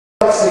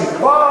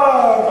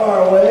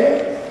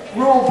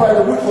by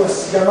the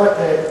ruthless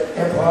Yamate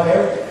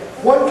Empire,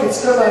 one can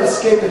still not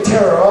escape the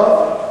terror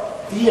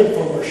of the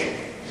infomercial.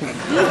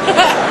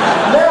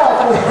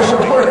 Now, for a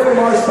report from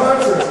our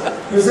sponsors,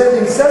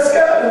 presenting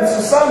Seskas and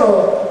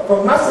Susano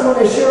from Massimo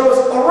Neshiro's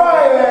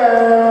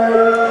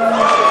Orion!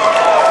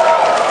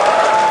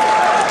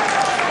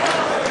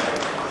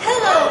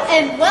 Hello,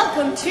 and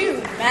welcome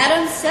to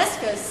Madam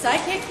Seskas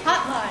Psychic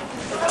Hotline.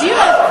 Do you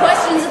have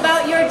questions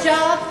about your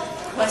job?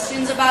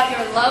 Questions about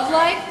your love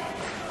life?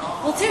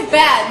 Well, too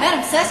bad.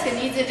 Madam Seskas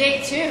needs a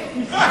date, too.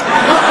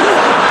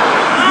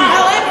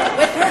 However,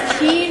 with her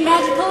keen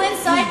magical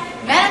insight,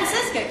 Madam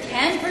Seskas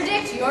can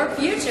predict your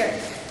future.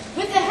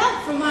 With the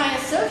help from my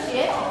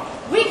associate,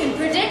 we can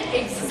predict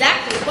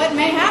exactly what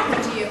may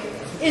happen to you.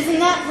 Isn't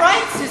that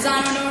right,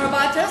 Susano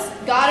Norabatos,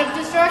 god of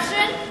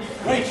destruction?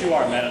 Right you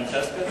are, Madam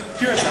Seskas.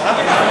 Pure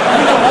Sahara.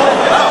 You know all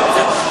about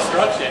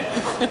destruction.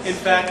 In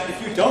fact,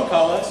 if you don't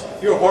call us,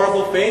 your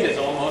horrible fate is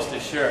almost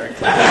assured.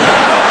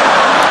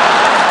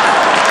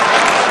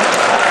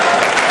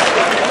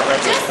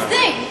 Just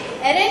think,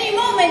 at any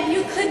moment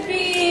you could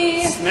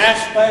be...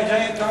 Smashed by a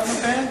giant Dharma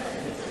fan?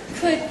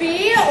 Could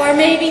be, or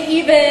maybe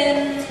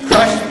even...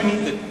 Crushed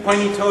beneath the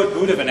pointy-toed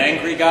boot of an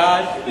angry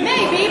god?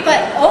 Maybe,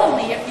 but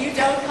only if you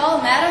don't call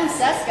Madam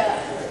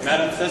Seskas.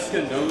 Madam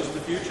Seskas knows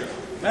the future.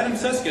 Madam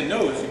Seskas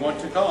knows you want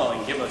to call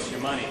and give us your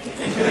money.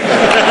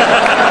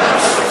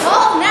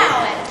 Call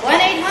now at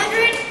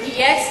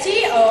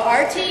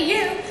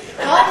 1-800-EXTORTU.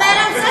 Call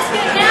Madam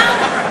Seskas now,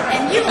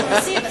 and you will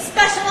receive a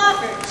special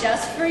offer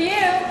just for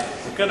you.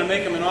 We're going to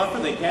make them an offer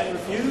they can't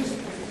refuse?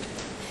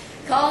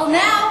 Call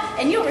now,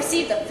 and you'll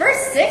receive the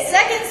first 6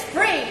 seconds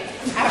free.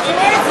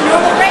 Afterwards, the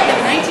normal rate of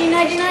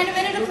 $19.99 a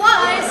minute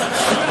applies.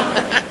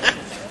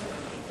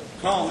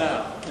 Call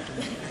now.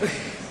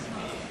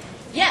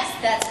 Yes,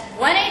 that's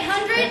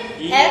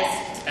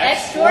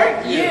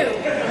 1-800-EXTORTU.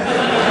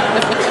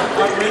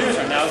 Operators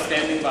are now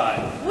standing by.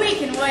 We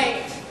can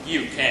wait.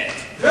 You can't.